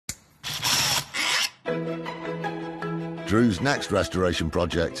Drew's next restoration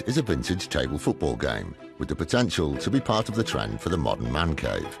project is a vintage table football game, with the potential to be part of the trend for the modern man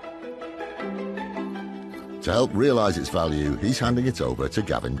cave. To help realise its value, he's handing it over to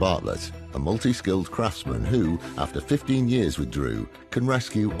Gavin Bartlett, a multi-skilled craftsman who, after 15 years with Drew, can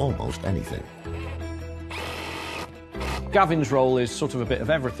rescue almost anything. Gavin's role is sort of a bit of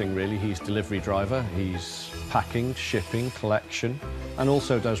everything, really. He's delivery driver, he's packing, shipping, collection, and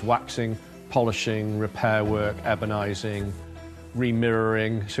also does waxing, polishing, repair work, ebonising,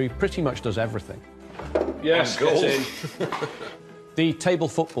 remirroring, so he pretty much does everything. Yes, get in. The table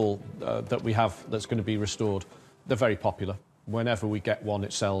football that we have that's going to be restored, they're very popular. Whenever we get one,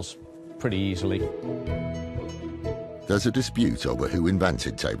 it sells pretty easily. There's a dispute over who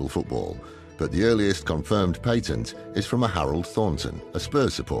invented table football, but the earliest confirmed patent is from a Harold Thornton, a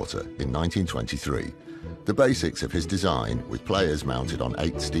Spurs supporter, in 1923. The basics of his design, with players mounted on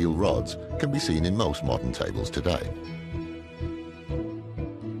 8 steel rods, can be seen in most modern tables today.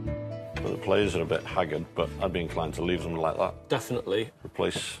 The players are a bit haggard, but I'd be inclined to leave them like that. Definitely.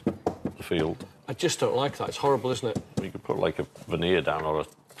 Replace the field. I just don't like that. It's horrible, isn't it? You could put like a veneer down or a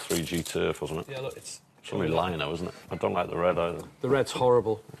 3G turf or something. Yeah, look, it's... Something lino, isn't it? I don't like the red either. The red's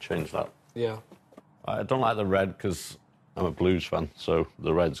horrible. Change that. Yeah. I don't like the red because I'm a Blues fan, so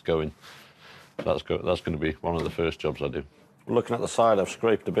the red's going. That's going to be one of the first jobs I do. Looking at the side, I've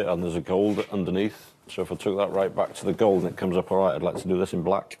scraped a bit and there's a gold underneath. So if I took that right back to the gold and it comes up all right, I'd like to do this in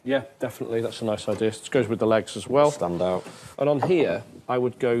black. Yeah, definitely. That's a nice idea. It goes with the legs as well. Stand out. And on here, I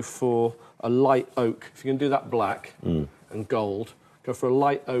would go for a light oak. If you can do that black and gold, go for a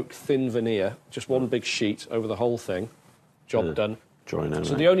light oak thin veneer, just one big sheet over the whole thing. Job done. Join in.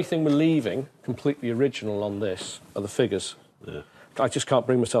 So the only thing we're leaving completely original on this are the figures. Yeah. I just can't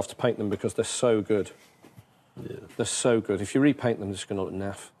bring myself to paint them because they're so good. Yeah. They're so good. If you repaint them, they're just going to look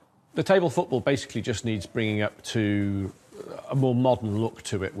naff. The table football basically just needs bringing up to a more modern look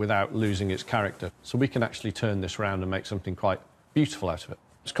to it without losing its character. So we can actually turn this round and make something quite beautiful out of it.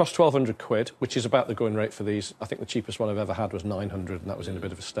 It's cost 1,200 quid, which is about the going rate for these. I think the cheapest one I've ever had was 900, and that was in a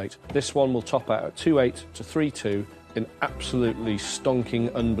bit of a state. This one will top out at 2.8 to 3.2 in absolutely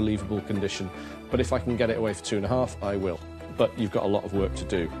stonking, unbelievable condition. But if I can get it away for 2.5, I will. But you've got a lot of work to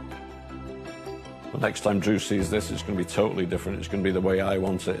do. The next time Drew sees this, it's going to be totally different. It's going to be the way I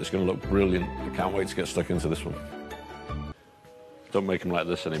want it. It's going to look brilliant. I can't wait to get stuck into this one. Don't make them like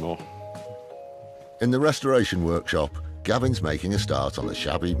this anymore. In the restoration workshop, Gavin's making a start on the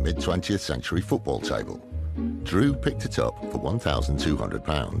shabby mid-20th century football table. Drew picked it up for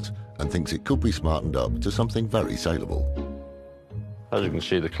 £1,200 and thinks it could be smartened up to something very saleable. As you can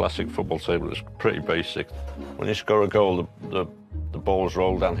see, the classic football table is pretty basic. When you score a goal, the balls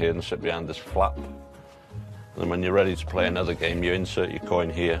roll down here and sit behind this flap. And when you're ready to play another game, you insert your coin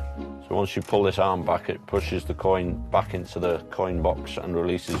here. So once you pull this arm back, it pushes the coin back into the coin box and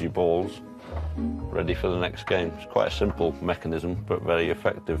releases your balls, ready for the next game. It's quite a simple mechanism, but very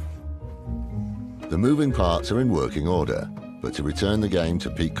effective. The moving parts are in working order, but to return the game to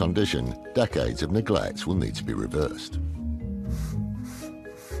peak condition, decades of neglect will need to be reversed.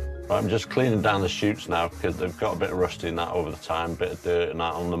 I'm just cleaning down the chutes now because they've got a bit of rusty and that over the time, a bit of dirt and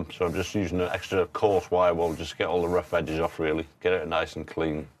that on them. So I'm just using an extra coarse wire wool just to get all the rough edges off, really, get it nice and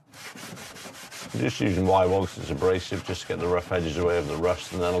clean. I'm just using wire wool because it's abrasive, just to get the rough edges away of the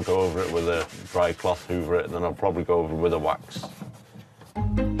rust, and then I'll go over it with a dry cloth, hoover it, and then I'll probably go over it with a wax.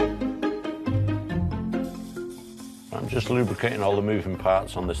 I'm just lubricating all the moving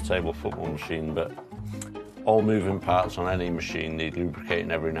parts on this table football machine, but all moving parts on any machine need lubricating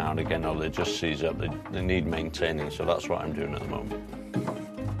every now and again, or they just seize up. They need maintaining, so that's what I'm doing at the moment.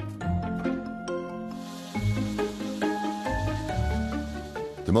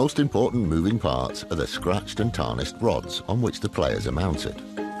 The most important moving parts are the scratched and tarnished rods on which the players are mounted.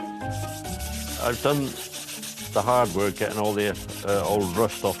 I've done the hard work getting all the old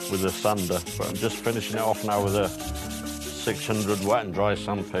rust off with a sander, but I'm just finishing it off now with a 600 wet and dry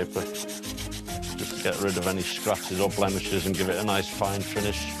sandpaper. Just to get rid of any scratches or blemishes and give it a nice fine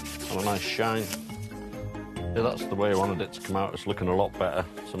finish and a nice shine. Yeah, that's the way I wanted it to come out. It's looking a lot better.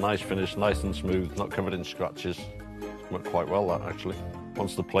 It's a nice finish, nice and smooth, not covered in scratches. It's worked quite well, that, actually.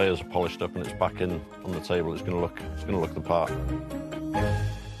 Once the players are polished up and it's back in on the table, it's going to look the part.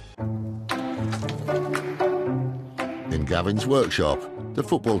 In Gavin's workshop, the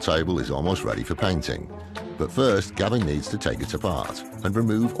football table is almost ready for painting. But first, Gavin needs to take it apart and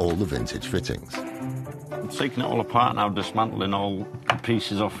remove all the vintage fittings. I'm taking it all apart now, dismantling all the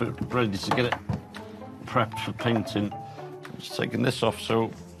pieces off it, ready to get it prepped for painting. Just taking this off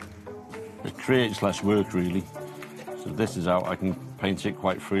so it creates less work, really. So this is out, I can paint it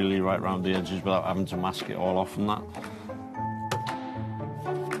quite freely right around the edges without having to mask it all off and that.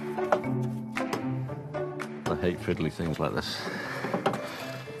 I hate fiddly things like this.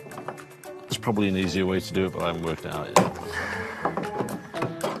 There's probably an easier way to do it, but I haven't worked it out yet.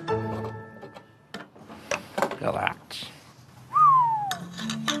 Look at that.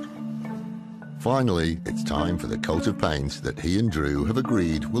 Finally, it's time for the coat of paint that he and Drew have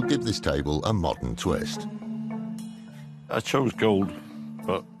agreed will give this table a modern twist. I chose gold,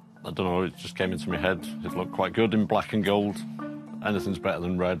 but I don't know, it just came into my head. It looked quite good in black and gold. Anything's better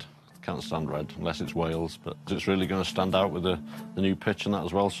than red. Can't stand red unless it's Wales, but it's really going to stand out with the new pitch and that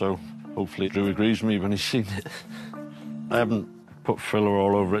as well, so hopefully Drew agrees with me when he's seen it. I haven't put filler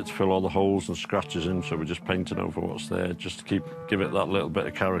all over it to fill all the holes and scratches in, so we're just painting over what's there just to give it that little bit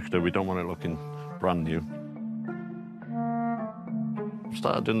of character. We don't want it looking brand new.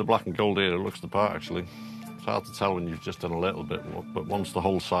 Started doing the black and gold here, it looks the part actually. It's hard to tell when you've just done a little bit, but once the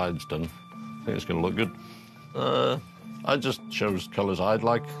whole side's done, I think it's going to look good. I just chose colours I'd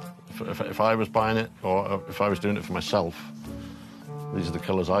like. If I was buying it, or if I was doing it for myself, these are the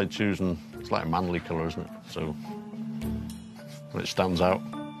colours I'd choose, and it's like a manly colour, isn't it? So it stands out.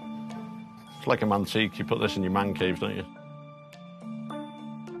 It's like an antique. You put this in your man cave, don't you?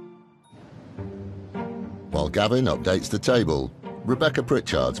 While Gavin updates the table, Rebecca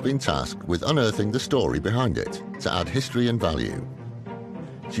Pritchard's been tasked with unearthing the story behind it to add history and value.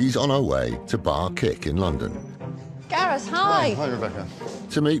 She's on her way to Bar Kick in London. Gareth, hi. Hi, Rebecca.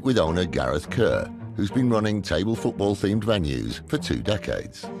 To meet with owner Gareth Kerr, who's been running table football-themed venues for 2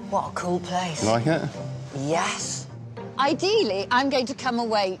 decades. What a cool place. You like it? Yes. Ideally, I'm going to come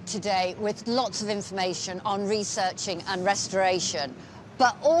away today with lots of information on researching and restoration.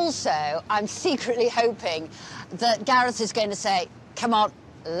 But also, I'm secretly hoping that Gareth is going to say, come on,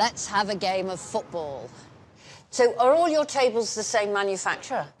 let's have a game of football. So are all your tables the same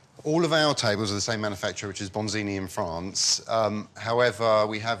manufacturer? All of our tables are the same manufacturer, which is Bonzini in France. However,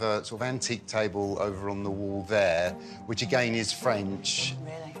 we have a sort of antique table over on the wall there, which again is French.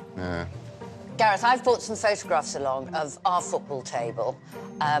 Really? Yeah. Gareth, I've brought some photographs along of our football table.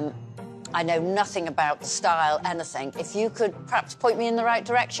 I know nothing about the style, anything. If you could perhaps point me in the right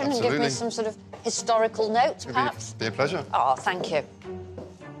direction Absolutely. and give me some sort of historical notes, perhaps? It'd be a pleasure. Oh, thank you.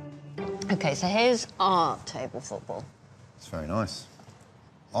 OK, so here's our table football. It's very nice.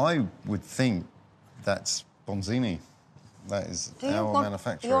 I would think that's Bonzini. That is our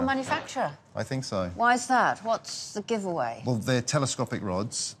manufacturer. Your manufacturer? I think so. Why is that? What's the giveaway? Well, they're telescopic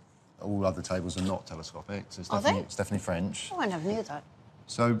rods. All other tables are not telescopic, so it's definitely French. Oh, I never knew that.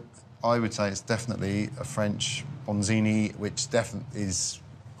 So I would say it's definitely a French Bonzini, which definitely is...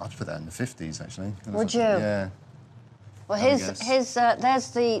 I'd put that in the 50s, actually. Would you? Yeah. Well,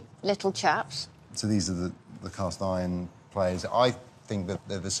 there's the little chaps. So these are the cast iron players. I think that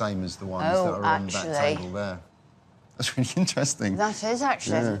they're the same as the ones that are on that table there. That's really interesting. That is,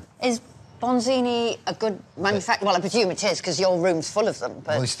 actually. Yeah. Is Bonzini a good manufacturer? Well, I presume it is, because your room's full of them,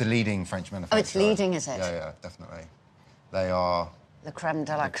 but... Well, it's the leading French manufacturer. Oh, it's leading, is it? Yeah, yeah, definitely. They are... The creme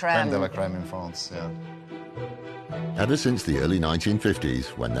de la creme. Creme de la creme in France, yeah. Ever since the early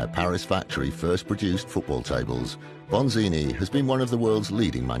 1950s, when their Paris factory first produced football tables, Bonzini has been one of the world's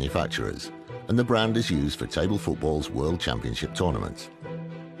leading manufacturers, and the brand is used for table football's World Championship tournaments.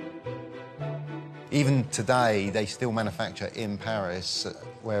 Even today, they still manufacture in Paris,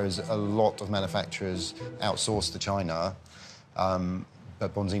 whereas a lot of manufacturers outsource to China.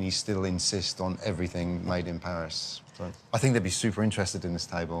 But Bonzini still insist on everything made in Paris. So I think they'd be super interested in this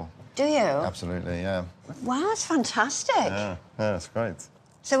table. Do you? Absolutely, yeah. Wow, that's fantastic. Yeah, that's great.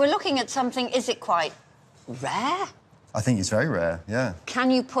 So we're looking at something, is it quite rare? I think it's very rare, yeah.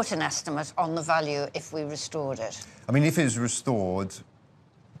 Can you put an estimate on the value if we restored it? I mean, if it was restored,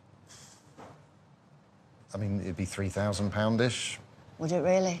 I mean, it'd be £3,000-ish. Would it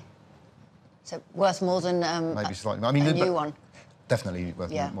really? So worth more than maybe slightly. I mean, a new one? Definitely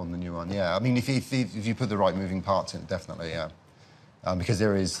worth more than the new one, yeah. I mean, if you put the right moving parts in, definitely, yeah. Because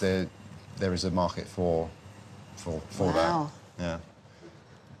there is a market for that. Yeah.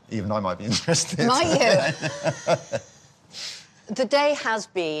 Even I might be interested. Might you? The day has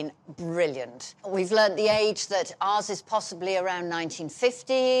been brilliant. We've learnt the age that ours is possibly around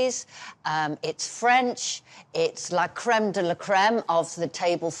 1950s. It's French. It's la creme de la creme of the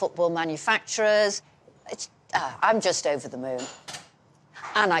table football manufacturers. I'm just over the moon.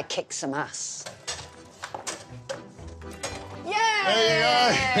 And I kick some ass. Yay!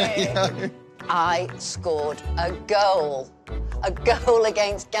 There you go. I scored a goal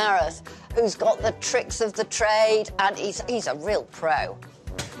against Gareth, who's got the tricks of the trade, and he's a real pro.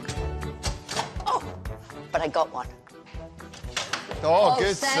 Oh, but I got one. Oh,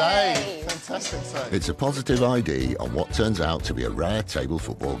 good save. save. Fantastic save. It's a positive ID on what turns out to be a rare table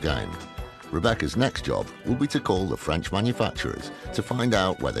football game. Rebecca's next job will be to call the French manufacturers to find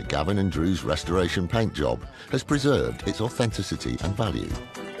out whether Gavin and Drew's restoration paint job has preserved its authenticity and value.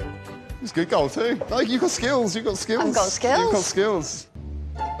 It's a good goal too. Like, you've got skills, you've got skills. I've got skills. You've got skills.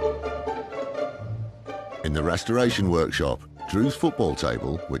 In the restoration workshop, Drew's football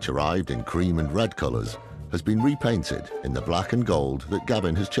table, which arrived in cream and red colours, has been repainted in the black and gold that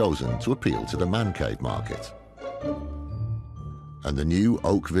Gavin has chosen to appeal to the man cave market. And the new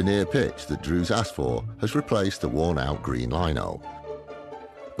oak veneer pitch that Drew's asked for has replaced the worn-out green lino.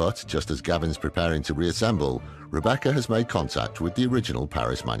 But just as Gavin's preparing to reassemble, Rebecca has made contact with the original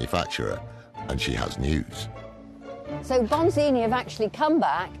Paris manufacturer, and she has news. So Bonzini have actually come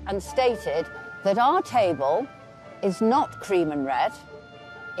back and stated that our table is not cream and red,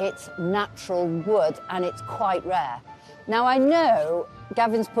 it's natural wood, and it's quite rare. Now, I know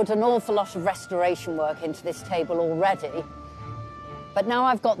Gavin's put an awful lot of restoration work into this table already, but now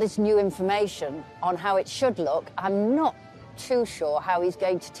I've got this new information on how it should look, I'm not too sure how he's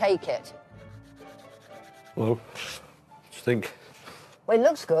going to take it. Well, what do you think? Well, it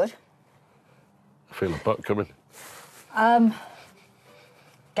looks good. I feel a butt coming.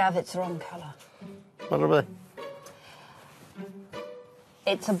 Gav, it's the wrong colour. What are they?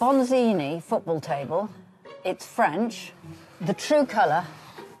 It's a Bonzini football table. It's French. The true colour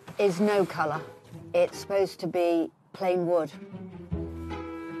is no colour. It's supposed to be plain wood.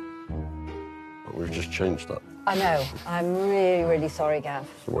 But we've just changed that. I know. I'm really, really sorry, Gav.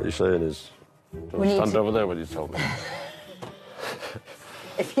 So what you're saying is, We need stand to- over there when you tell me.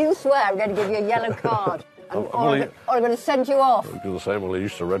 If you swear, I'm going to give you a yellow card. I'm or only- I'm going to send you off. You're the same, well, I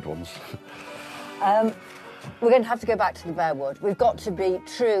used to red ones. We're going to have to go back to the bare wood. We've got to be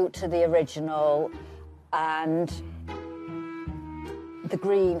true to the original, and the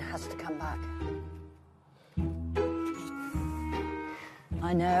green has to come back.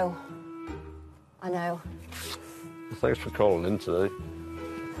 I know. I know. Thanks for calling in today.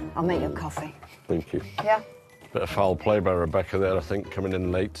 I'll make you a coffee. Thank you. Yeah? Bit of foul play by Rebecca there, I think, coming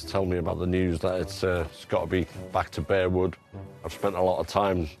in late to tell me about the news that it's got to be back to bare wood. I've spent a lot of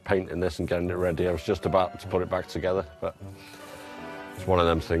time painting this and getting it ready. I was just about to put it back together, but it's one of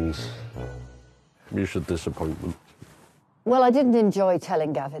them things. Mutual disappointment. Well, I didn't enjoy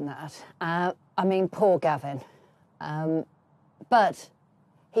telling Gavin that. I mean, poor Gavin. But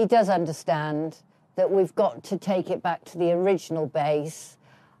he does understand that we've got to take it back to the original base.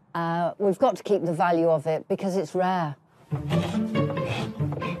 We've got to keep the value of it because it's rare.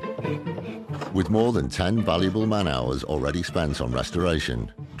 With more than 10 valuable man-hours already spent on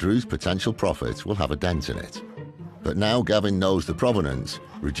restoration, Drew's potential profit will have a dent in it. But now Gavin knows the provenance,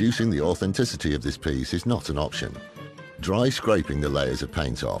 reducing the authenticity of this piece is not an option. Dry scraping the layers of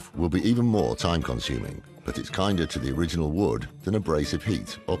paint off will be even more time-consuming, but it's kinder to the original wood than abrasive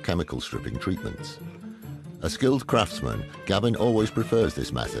heat or chemical stripping treatments. A skilled craftsman, Gavin always prefers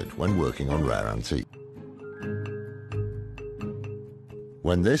this method when working on rare antique.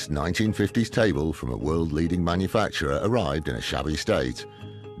 When this 1950s table from a world-leading manufacturer arrived in a shabby state,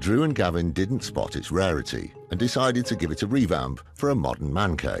 Drew and Gavin didn't spot its rarity and decided to give it a revamp for a modern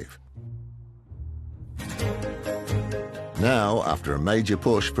man cave. Now, after a major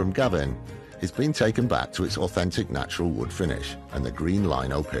push from Gavin, it's been taken back to its authentic natural wood finish and the green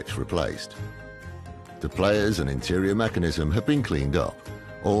lino pitch replaced. The players and interior mechanism have been cleaned up,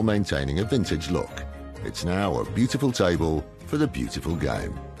 all maintaining a vintage look. It's now a beautiful table for the beautiful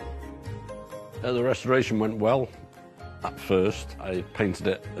game. The restoration went well. At first, I painted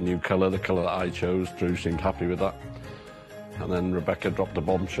it a new colour, the colour that I chose. Drew seemed happy with that. And then Rebecca dropped a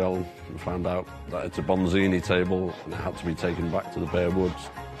bombshell and found out that it's a Bonzini table and it had to be taken back to the bare woods.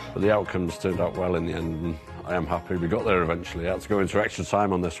 But the outcomes turned out well in the end, and I am happy we got there eventually. I had to go into extra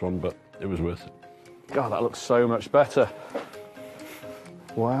time on this one, but it was worth it. God, that looks so much better.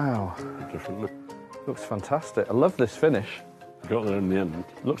 Wow. Differently. Looks fantastic. I love this finish. Got there in the end.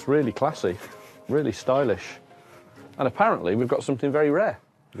 Looks really classy, really stylish. And apparently we've got something very rare.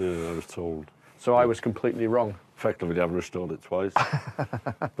 Yeah, I was told. So I was completely wrong. Effectively, I've restored it twice.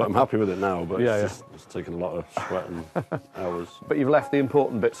 But I'm happy with it now, but Yeah, it's taken a lot of sweat and hours. But you've left the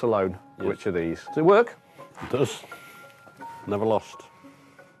important bits alone. Yes. Which are these? Does it work? It does. Never lost.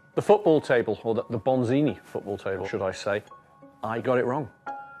 The football table, or the Bonzini football table, should I say, I got it wrong.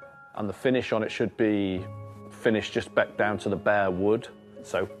 And the finish on it should be finished just back down to the bare wood.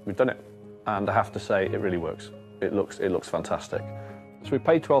 So we've done it. And I have to say, it really works. It looks fantastic. So we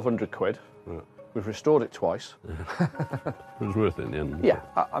paid 1,200 quid. Yeah. We've restored it twice. It was worth it in the end. Yeah,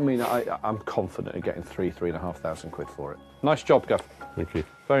 I'm confident of getting £3,500 for it. Nice job, Gav. Thank you.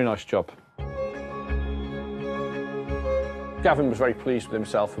 Very nice job. Gavin was very pleased with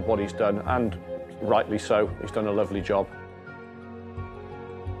himself with what he's done, and rightly so. He's done a lovely job.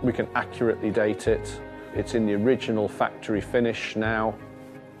 We can accurately date it. It's in the original factory finish now.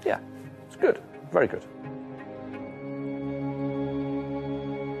 Yeah, it's good. Very good.